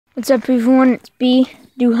What's up, everyone? It's B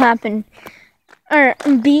Grim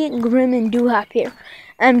and Doohap here.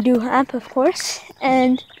 I'm Doohap, of course,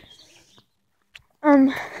 and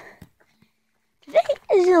today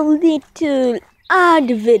is a little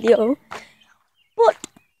odd video, but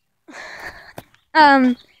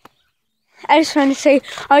I just want to say,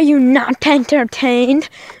 are you not entertained?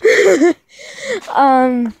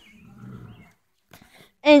 And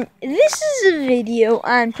this is a video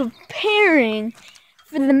on preparing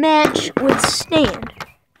for the match with Stan.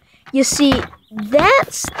 You see,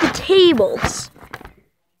 that's the tables.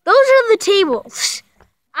 Those are the tables.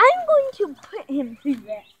 I'm going to put him through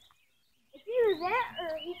that. It's either that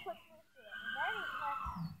or he puts me through it.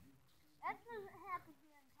 That doesn't happen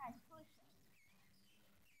here in Thai push-ups.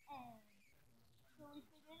 And so we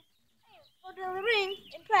figured, hey, let's go to the ring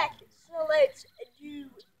and practice. So let's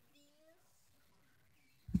do this.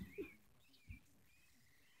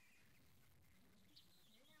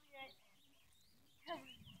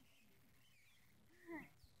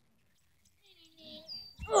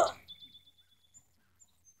 Oh.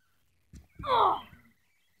 Oh.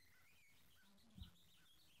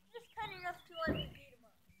 Just kind enough to let me beat him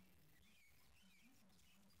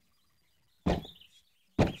up.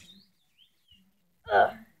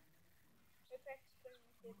 Ugh.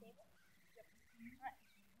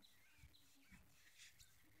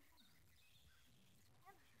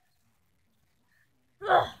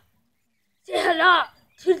 Ugh. Say hello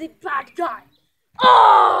to the bad guy.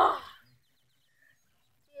 Oh!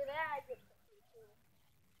 See that? I get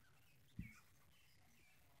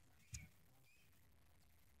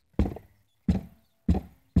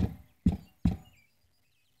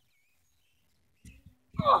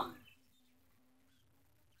oh!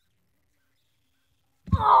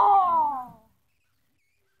 Oh!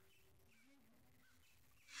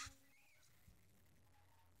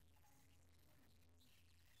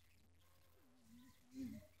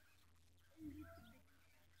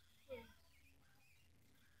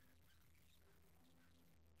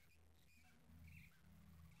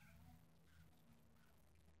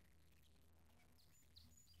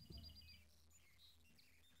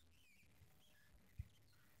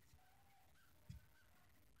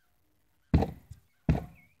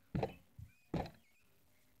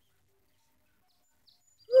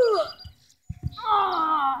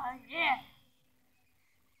 Oh, yeah.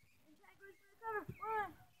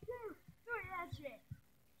 One, two, three, that's it.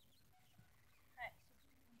 Right.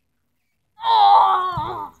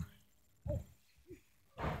 Oh!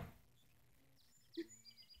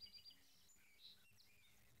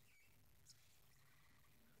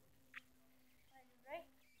 Right?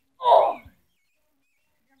 Oh!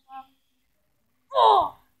 Jump off.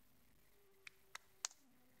 Oh!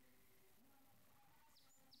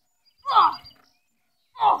 Oh!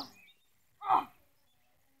 Oh! Oh!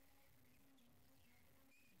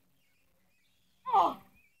 Oh!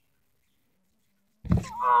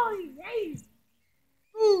 Oh, yes!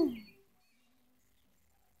 Ooh!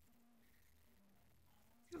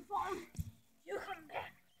 Javon, you come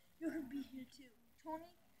back. You can be here too. Tony?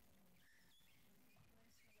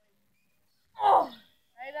 Oh!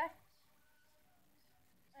 Right back?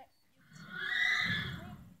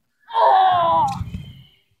 Oh!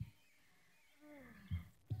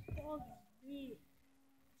 Oh, me.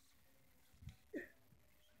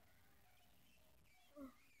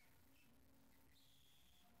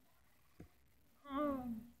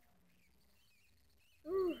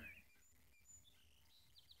 Ooh.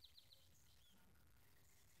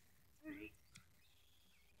 Right.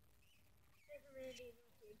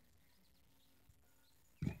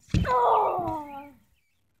 Oh!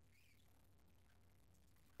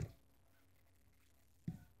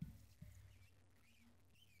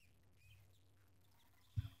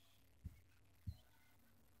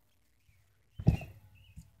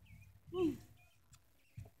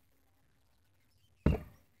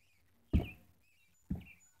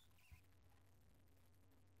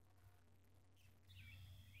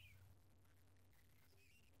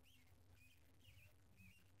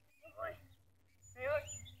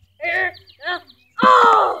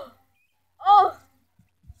 Oh! Oh!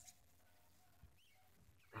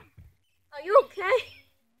 Are you okay?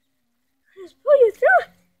 Just pull you through.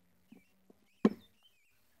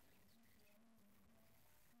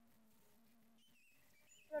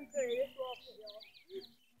 Don't worry, this will put you off.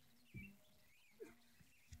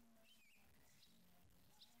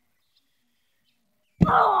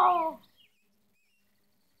 Oh!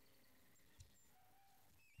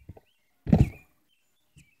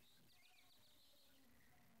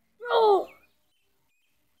 Oh!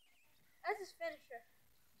 That's his finisher.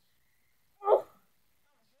 Oh!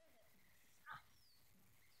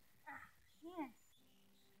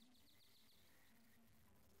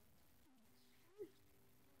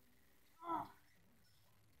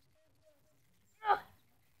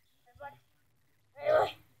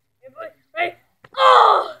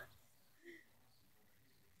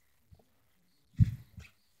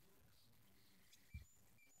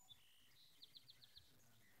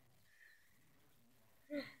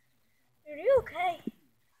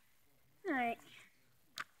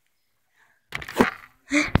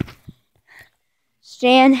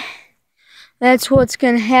 Stan, that's what's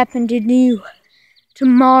gonna happen to you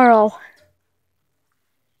tomorrow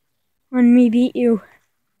when we beat you.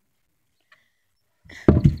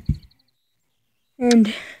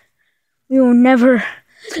 And we will never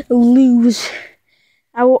lose.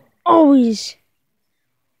 I will always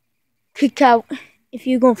kick out if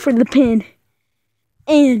you go for the pin.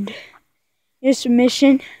 And your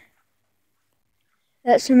submission,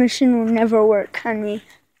 that submission will never work on me.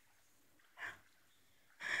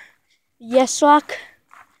 Yes lock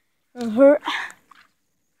will hurt.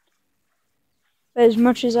 But as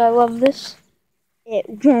much as I love this,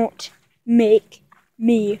 it won't make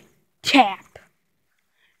me tap.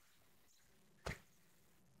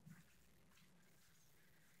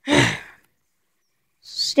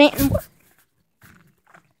 Stanton.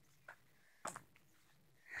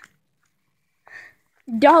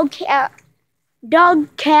 Dog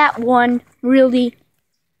cat won, really.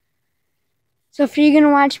 So if you're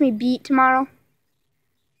gonna watch me beat tomorrow,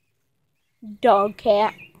 dog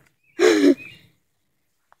cat. Hey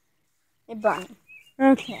Bonnie.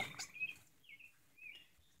 Okay.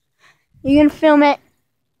 You gonna film it?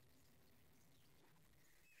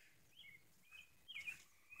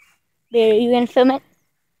 Baby, you gonna film it?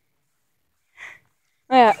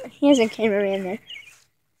 Oh yeah, he has a cameraman there.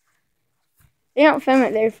 They don't film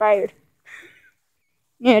it, they're fired.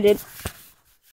 Yeah, I did.